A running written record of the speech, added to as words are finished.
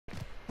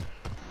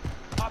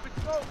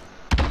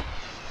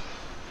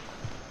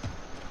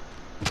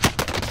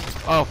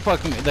Oh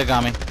fuck me, they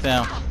got me.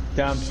 Damn.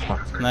 Down.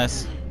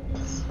 Nice.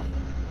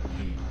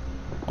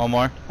 One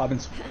more.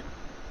 Poppins.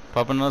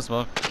 Popping another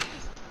smoke.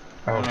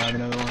 I don't have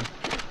another one.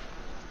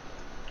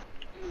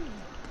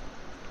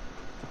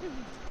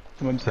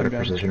 Someone's Set a down.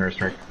 precision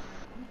airstrike.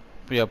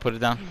 Yeah, put it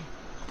down.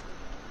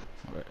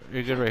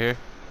 You're good right here.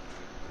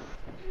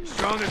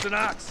 Strong as an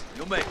ox.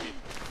 You'll make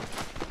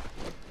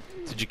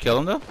it. Did you kill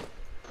him though?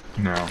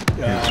 No.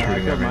 Yeah, He's I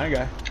shooting killed at me. my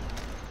guy.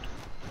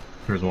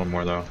 There's one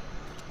more though.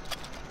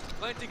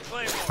 Planting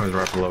claymore. Oh, he's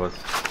right below us.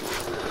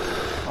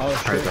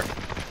 Oh Right shit. there.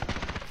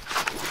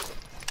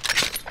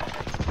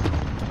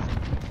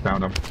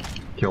 Found him.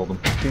 Killed him.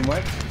 Team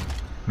wipe?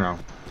 No.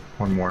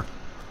 One more.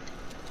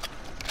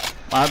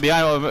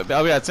 Behind.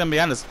 Oh yeah, it's him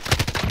behind us.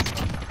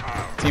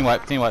 Team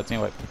wipe. Team wipe.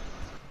 Team wipe.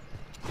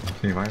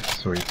 Team wipe?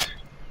 Sweet.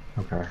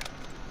 Okay.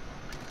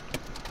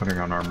 Putting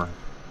on armor.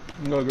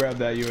 I'm gonna go grab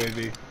that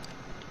UAV.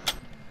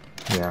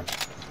 Yeah.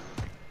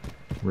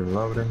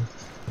 Reloading.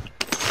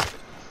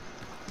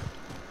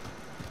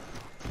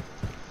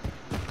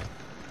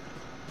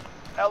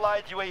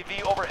 Allied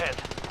UAV overhead.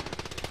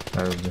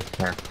 That was just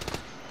there.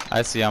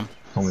 I see him.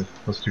 Only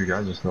those two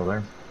guys are still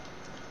there.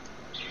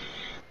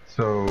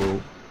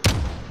 So,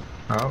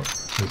 oh,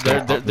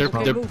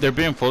 They're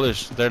being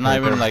foolish. They're not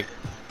even like,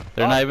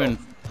 they're not even,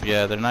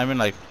 yeah, they're not even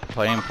like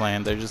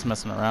playing. They're just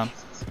messing around.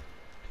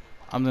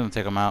 I'm gonna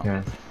take them out.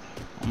 yeah.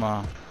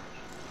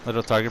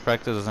 Little target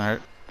practice doesn't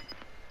hurt.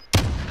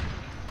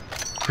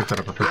 Could set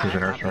up a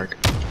precision airstrike.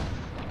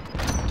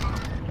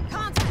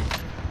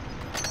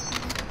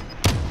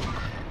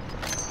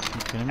 You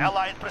kidding me?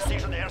 Allied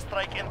precision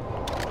airstrike in.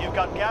 You've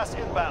got gas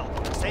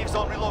inbound. Safe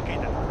zone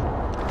relocated.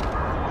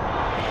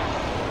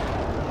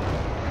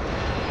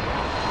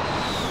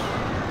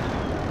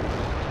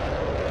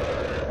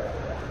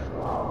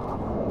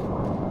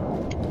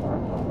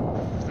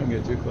 Don't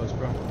get too close,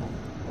 bro.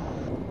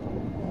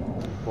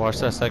 Watch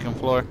that second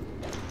floor.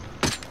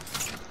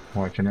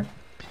 Watching it.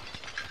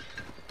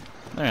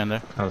 They're in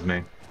there. That was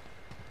me.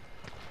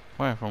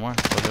 Where? From where?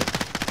 Was it?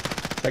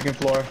 Second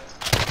floor.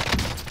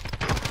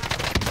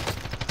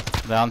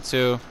 Down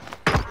two.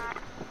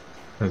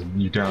 Is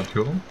you down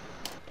two of them?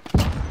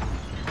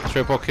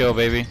 Triple kill,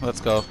 baby.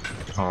 Let's go.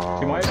 Oh,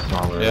 Team white?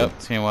 solid. Yep.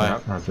 Team white.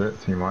 Yep, that's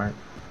it. Team white.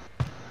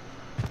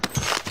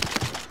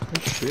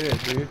 Good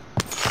shit, dude.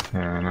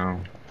 Yeah, I know.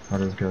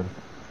 That is good.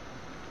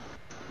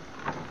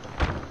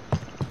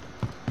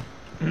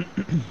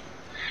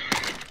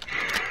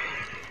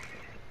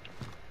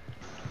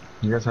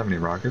 You guys have any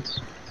rockets?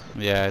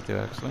 Yeah, I do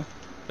actually.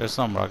 There's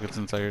some rockets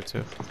inside here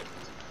too.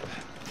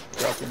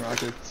 Dropping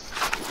rockets.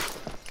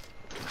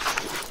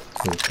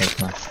 Cool,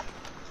 thanks, man.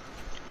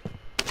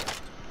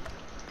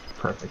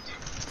 Perfect.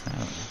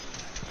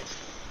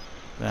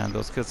 Man,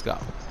 those kids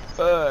got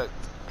fucked.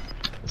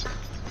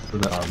 So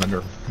the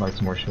vendor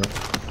likes more shit.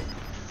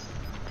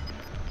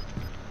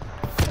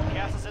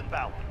 Gas is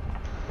inbound.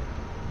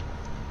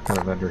 Got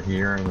a vendor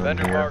here and then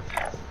Vendor here. mark.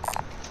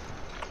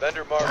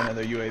 Vendor mark.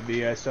 Another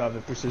UAV. I still have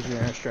the precision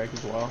airstrike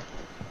as well.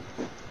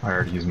 I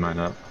already used mine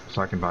up,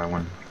 so I can buy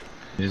one.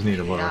 You just need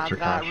a little Yeah, extra I've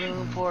got cash.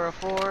 room for a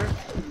fourth.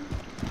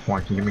 Why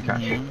can you give me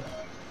cash?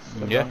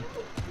 Yeah.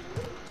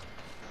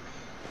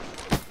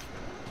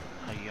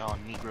 How y'all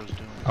Negroes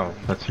doing? Oh,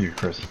 that's you,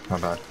 Chris. My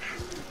bad.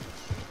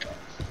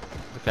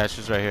 The cash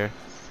is right here.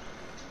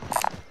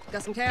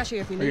 Got some cash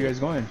here if you Where are need you it. guys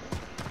going?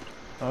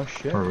 Oh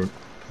shit.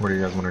 Where do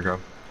you guys want to go?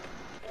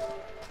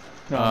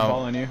 No, I'm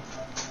following you.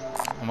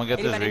 I'm gonna get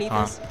this Anybody need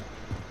recon. this?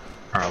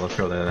 Alright, let's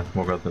go there.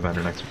 We'll go to the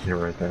vendor next to you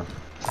right there.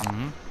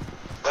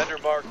 Vendor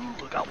mark.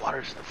 Ooh, we got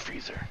waters in the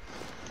freezer.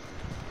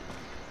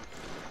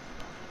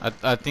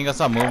 I think I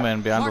saw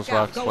movement behind Mark those out,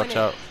 rocks. go Watch in.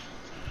 out.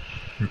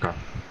 Okay.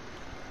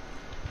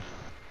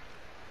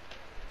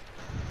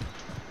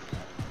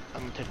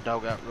 I'm gonna take the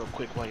dog out real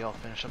quick while y'all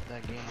finish up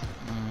that game.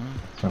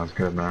 Sounds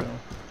good, man.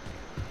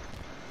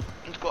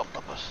 Let's go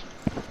up us.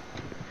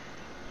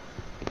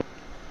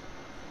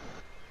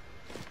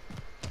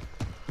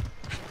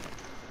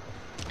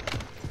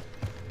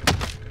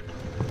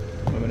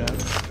 Moving out.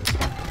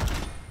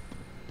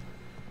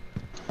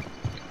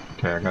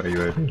 Okay, I got a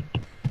UAV.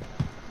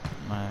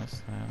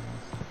 Nice.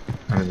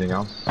 Anything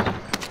else?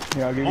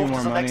 Yeah, I'll give you Move more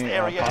to the money. next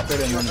I'll area pop and it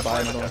and secure then the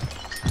buy another one.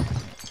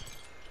 perimeter.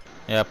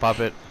 Yeah, pop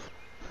it.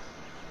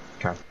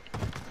 Okay.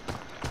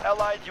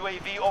 Allied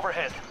UAV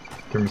overhead.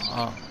 Give me.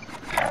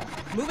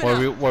 Moving Where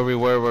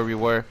up. we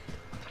were.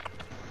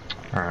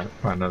 Alright,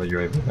 find another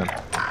UAV then.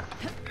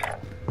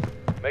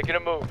 Making a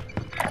move.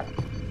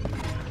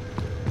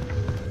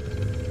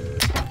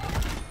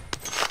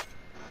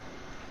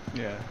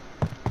 Yeah.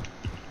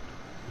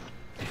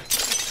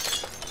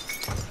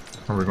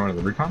 Are we going to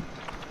the recon?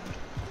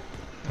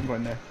 I'm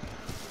going there.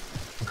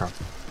 Okay.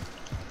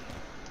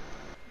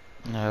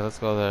 Yeah, let's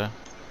go there.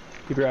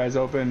 Keep your eyes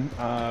open.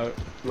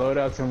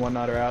 Loadouts and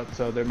whatnot are out,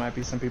 so there might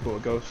be some people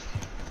with ghosts.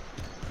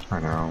 I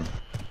know.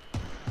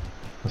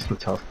 That's the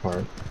tough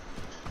part.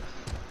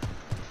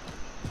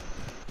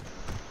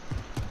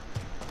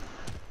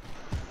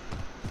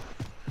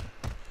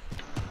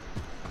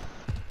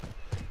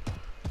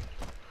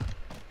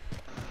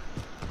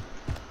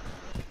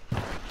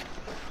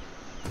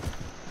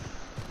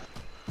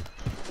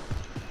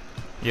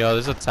 Yo,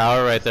 there's a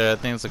tower right there. I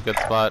think it's a good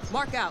spot.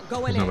 Mark out. Go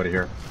in. There's nobody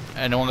here.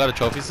 Anyone got a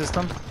trophy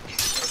system?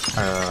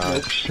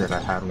 Shit, I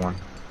had one.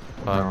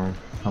 Fuck. No.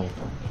 Oh.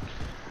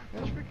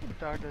 This freaking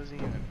dog doesn't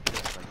even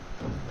piss like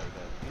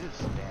that. He just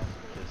stands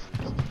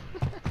and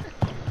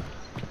pisses.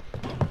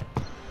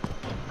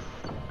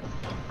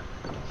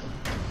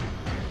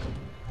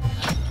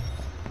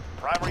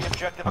 Primary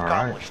objective All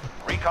right. accomplished.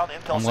 Recon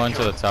intel I'm going to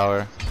secured. the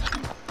tower.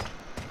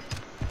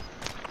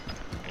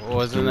 What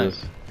was the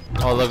next?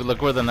 Oh,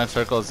 look where the next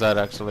circle is at,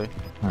 actually.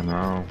 I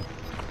know.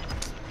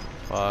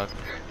 Fuck.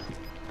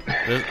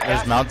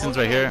 There's mountains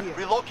right here.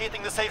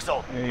 Relocating the safe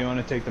zone. Hey, you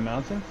want to take the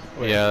mountain?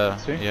 Wait, Yeah,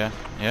 see? yeah.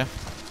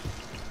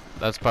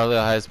 That's probably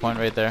the highest point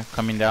right there,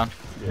 coming down.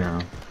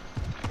 Yeah.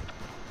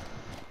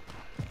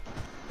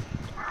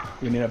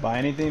 We need to buy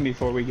anything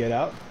before we get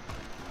out?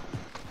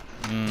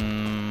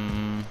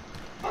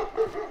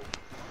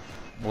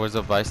 Where's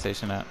the buy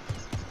station at?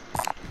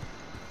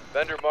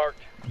 Vendor marked.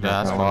 Yeah,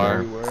 that's that far.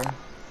 Where we were?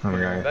 Oh, we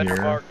got Vendor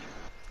here. marked.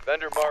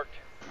 Vendor marked.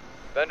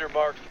 Vendor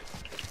marked.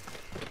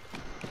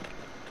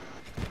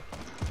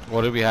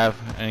 What do we have?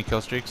 Any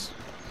kill streaks?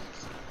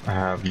 I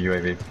have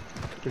UAV.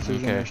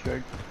 Precision Okay.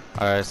 airstrike.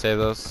 Alright, save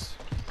those.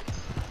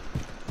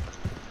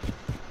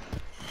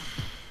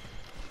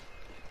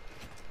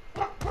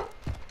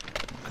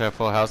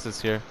 Careful, house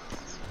is here.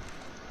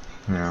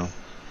 Yeah.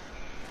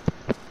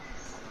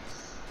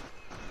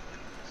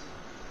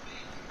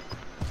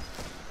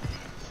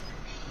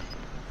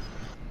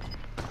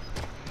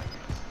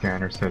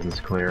 Scanner says it's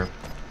clear.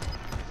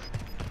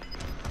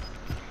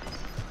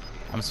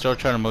 I'm still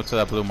trying to move to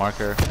that blue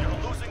marker.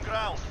 You're losing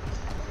ground.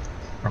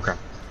 Okay.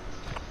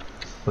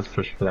 Let's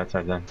push for that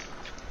side then.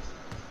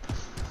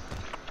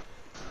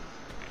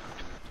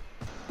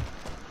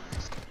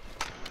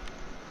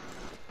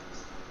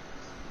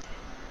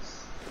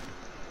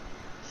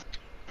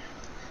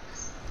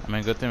 I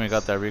mean, good thing we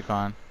got that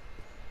recon.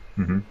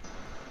 Mm-hmm.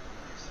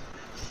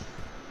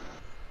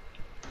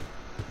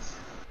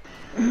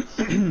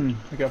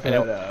 Look out for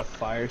And that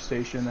fire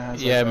station that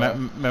has Yeah, like,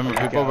 remember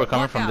people were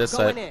coming from this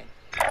Going side.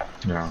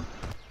 in. Yeah.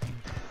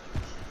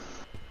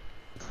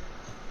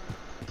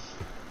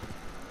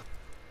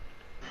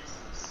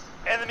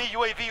 Enemy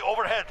UAV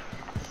overhead.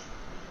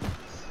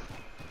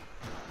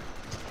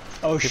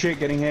 Oh shit,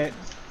 getting hit.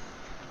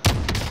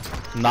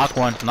 Knock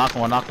one. Enemy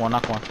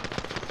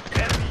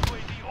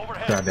UAV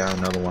overhead. Got down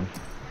another one.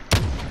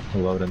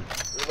 Reloading.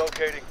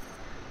 Relocating.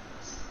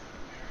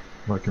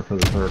 Looking for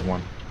the third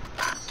one.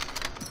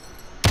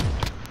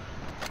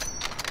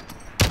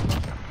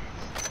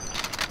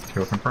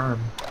 Kill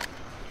confirmed.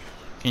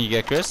 Can you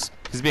get Chris?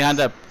 He's behind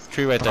that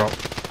tree right there.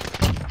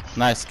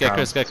 Nice. Get Got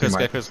Chris, him. get Chris, He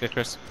get might- Chris, get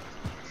Chris.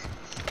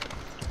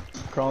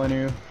 Crawling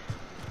you.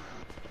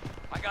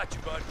 I got you,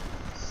 bud.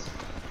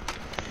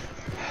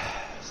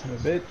 Son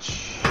of a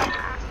bitch.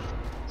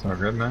 It's all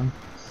good, man.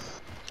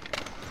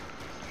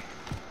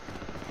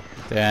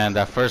 Damn,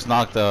 that first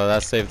knock though,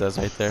 that saved us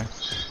right there.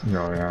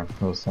 Oh yeah,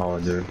 that was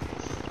solid, dude.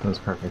 That was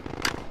perfect.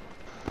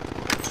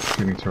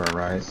 Shooting to our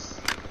right.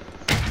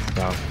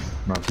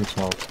 South, not too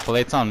 12.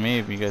 Plates on me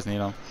if you guys need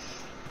them.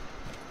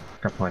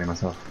 Got plenty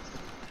myself.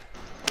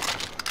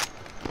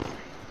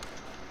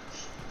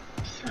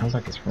 Sounds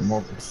like it's from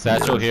over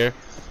Satchel here.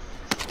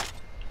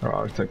 Oh,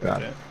 I'll take that.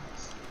 Okay.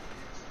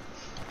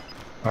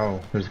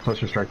 Oh, there's a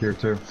cluster strike here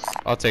too.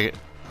 I'll take it.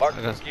 Mark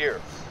Okay. some gear.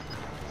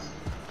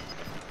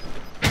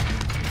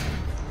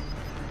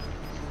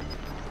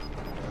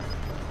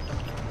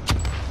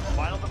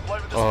 Final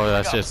deployment is Oh, that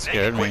coming up. shit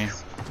scared Make it me.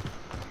 quick.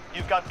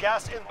 You've got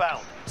gas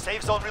inbound.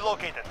 Safe zone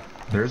relocated.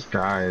 There's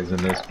guys in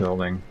this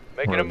building.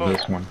 Making or a move.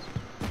 This one.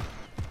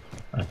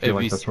 I feel If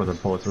like you that's where the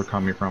bullets were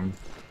coming from.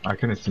 I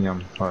couldn't see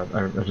them, but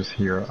I just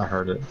I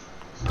heard it.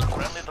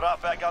 Friendly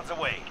drop back on the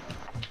way.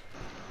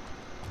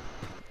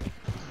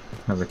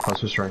 There's a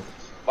cluster strike.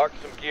 Mark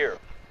some gear.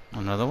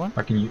 Another one?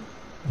 I can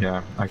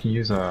I can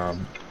use this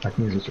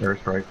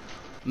airstrike.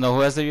 No,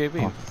 who has the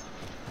UAV?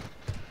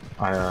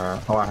 Oh.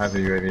 I have the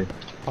UAV.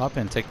 Pop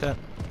in, take that.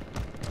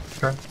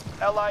 Okay.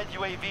 Allied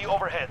UAV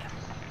overhead.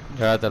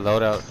 They're at the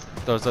loadout.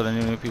 Those are the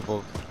new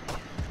people.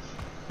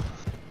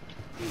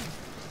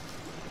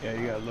 Yeah,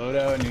 you got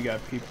loadout and you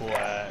got people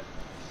at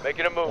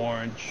Making a move.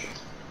 orange.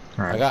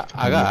 All right.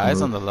 I got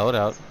eyes on the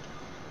loadout.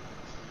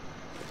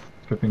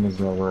 Good thing is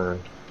we're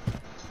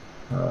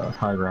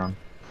high ground.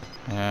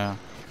 Yeah.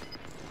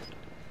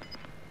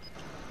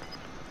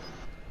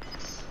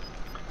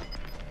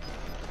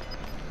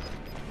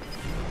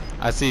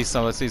 I see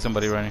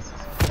somebody running.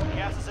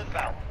 Gas is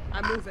inbound.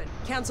 I'm moving.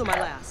 Cancel my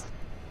last.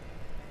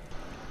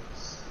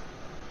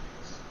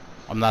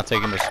 I'm not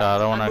taking the shot. I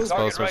don't want to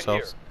expose Target right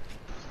ourselves.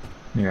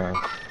 Yeah.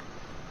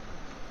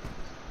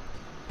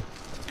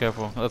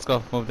 Careful. Let's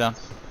go. Move down.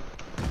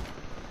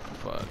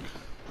 Fuck.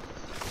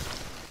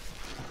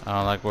 I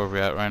don't like where we're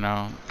at right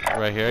now.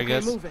 Right here, I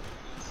guess. Moving.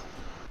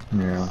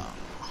 Yeah.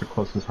 It's the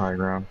closest high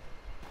ground.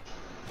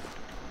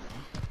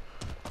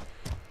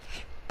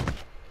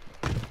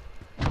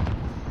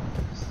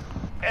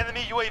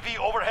 Enemy UAV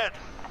overhead.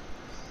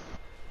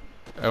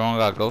 Everyone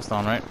got ghost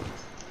on, right?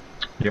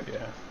 Yep. Yeah.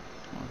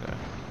 Okay.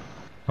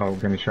 Oh,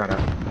 getting shot at.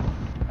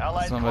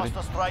 Allied Somebody.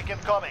 cluster strike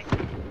incoming.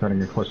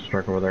 Getting a cluster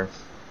strike over there.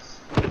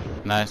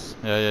 Nice.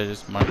 Yeah,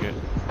 just mark it.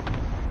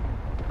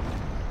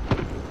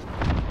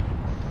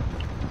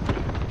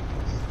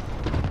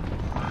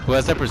 Who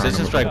has that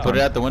precision strike? Put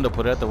it at the window,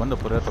 put it at the window,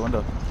 put it at the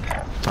window.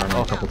 Fired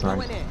Oh. a couple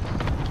times. Going in.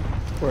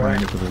 Where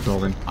Running at? into this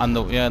building. On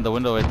the, yeah, the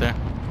window right there.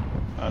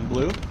 On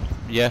blue?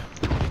 Yeah.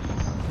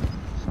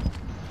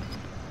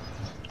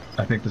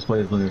 I think this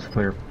place is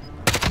clear.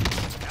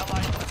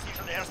 Allied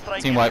precision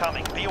airstrike Team wipe.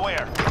 incoming. Be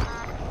aware.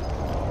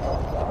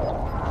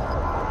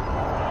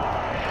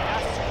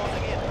 Gas is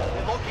closing in.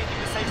 Relocating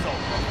the safe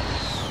zone.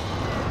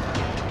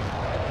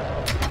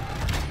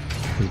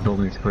 This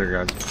building's clear,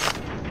 guys.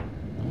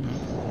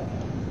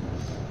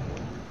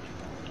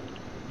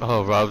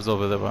 Oh, Rob's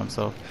over there by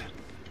himself.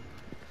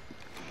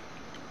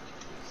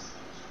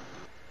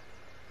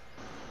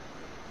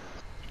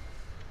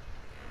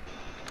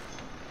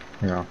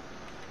 Yeah.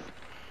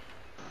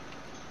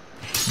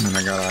 And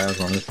I got eyes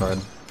on this side.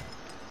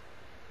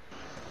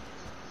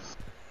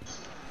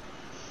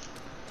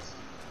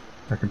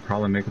 I could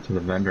probably make it to the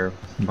vendor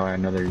and buy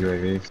another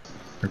UAV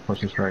or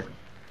cluster strike.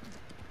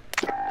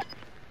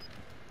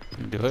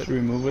 Do it. Should we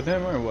move with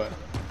him or what?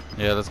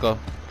 Yeah, let's go.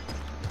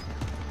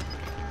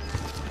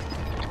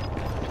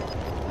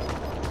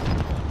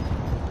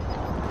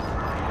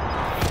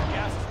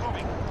 Gas is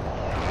moving.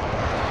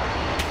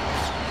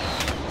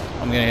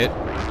 I'm gonna hit.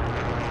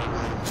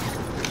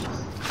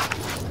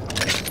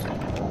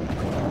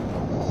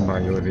 Buy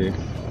UAV.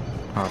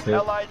 Pop it.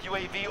 Allied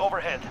UAV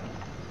overhead.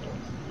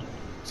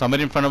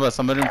 Somebody in front of us,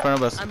 somebody in front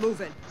of us. I'm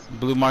moving.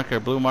 Blue marker,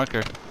 blue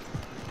marker.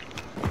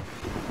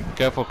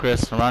 Careful,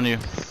 Chris, around you.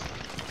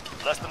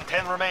 Less than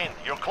 10 remain.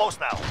 You're close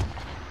now.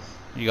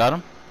 You got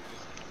him?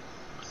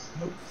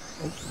 Nope.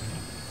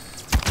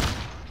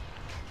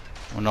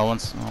 Oh, no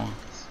one's. Oh.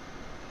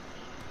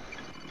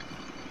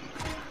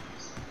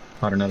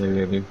 Bought another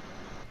UAV.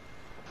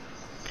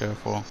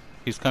 Careful.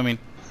 He's coming.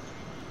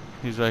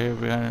 He's right here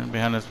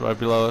behind us, right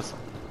below us.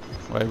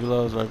 Right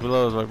below us, right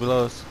below us, right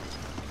below us.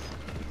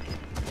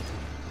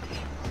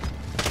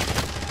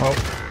 Oh,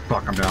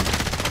 fuck, I'm down.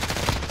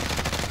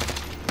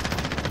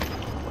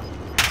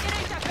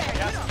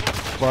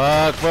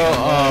 Fuck, bro.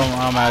 Oh,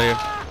 I'm out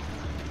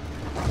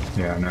of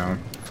here. Yeah, no.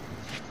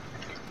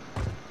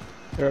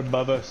 They're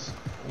above us.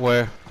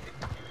 Where?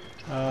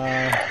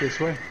 This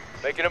way.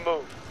 Making a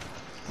move.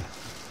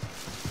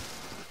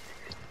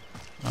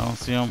 I don't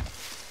see him.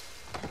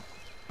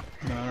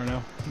 No, I don't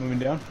know. Moving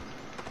down.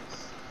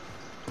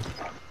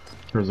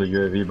 There's a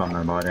UAV by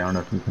my body. I don't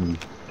know if you can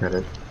get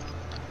it.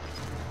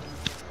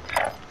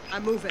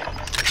 I'm moving.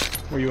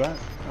 Where you at?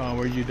 Oh,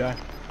 where'd you die?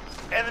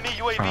 Enemy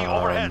UAV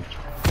overhead.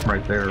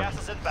 Right there.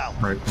 Gas is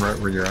inbound. Right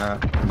where you're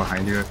at.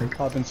 Behind you, I think.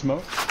 Popping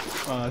smoke?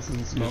 Oh, this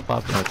isn't smoke. Just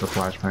pop it. That's a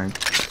flashbang.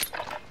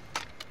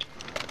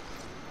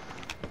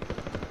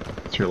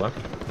 To your left? I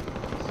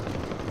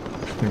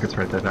think it's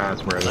right there.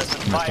 That's where Less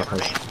this than 5 stuff is.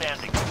 remain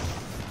standing.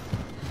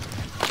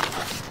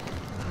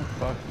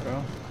 Fuck,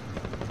 bro.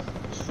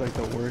 It's like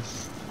the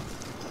worst.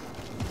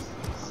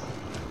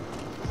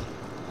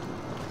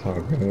 It's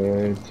all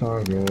good. It's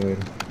all good.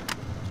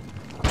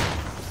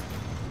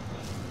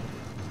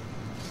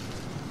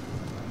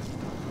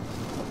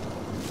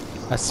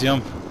 I see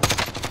him.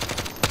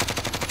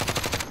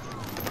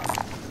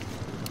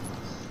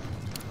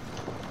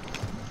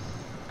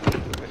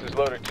 This is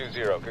loader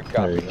 2-0. Good There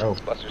copy. you go.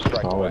 Cluster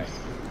strike Solid. away.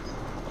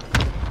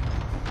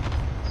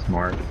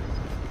 Smart.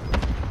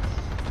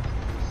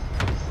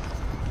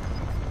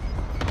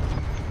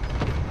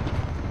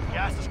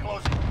 Gas is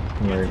closing.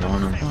 There you go.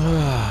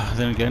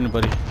 Didn't get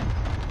anybody.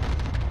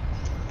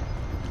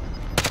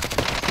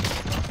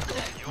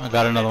 I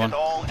got another one.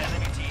 All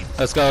enemy teams.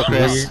 Let's go,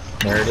 Chris.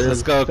 There it is.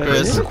 Let's go,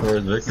 Chris. That's your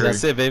first victory.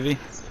 That's it, baby.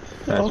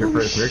 That's your Oh,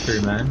 first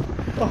victory, man.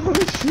 Oh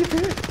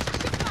shit!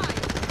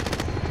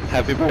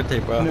 Happy birthday,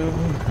 bro. No.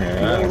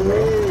 Yeah, No bro.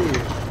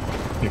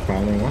 way. You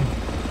finally won.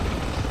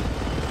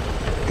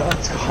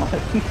 God's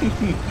God.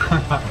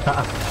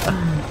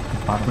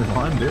 Finally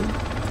won, dude.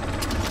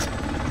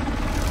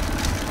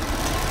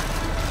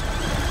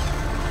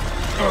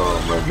 Oh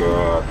my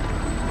god.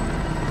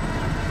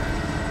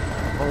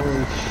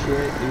 Holy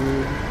shit,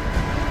 dude.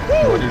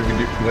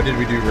 What did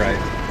we do right?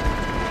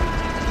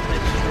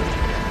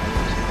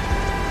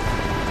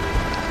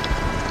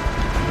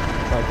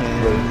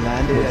 Fucking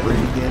landed at the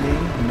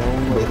beginning. No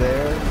one was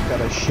there.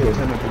 Got a shit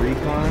ton of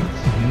recon.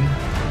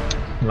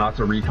 Lots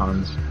of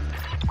recons.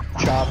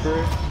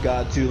 Chopper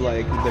got to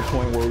like the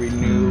point where we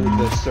knew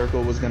the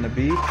circle was gonna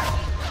be.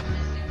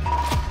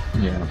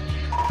 Yeah.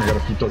 I gotta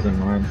keep those in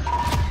mind.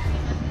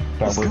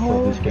 That Let's worked for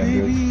go, this game,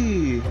 dude.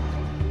 baby!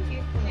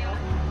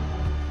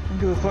 Don't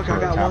give a fuck, I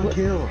got one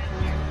kill.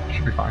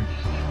 Should be fine.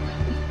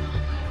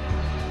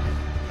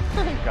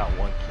 Got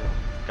one kill.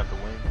 Got the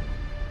win.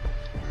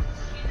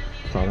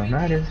 That's all that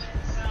matters.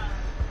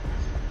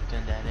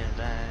 Dun, dun, dun,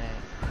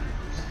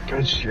 dun.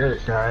 Good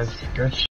shit, guys. Good shit.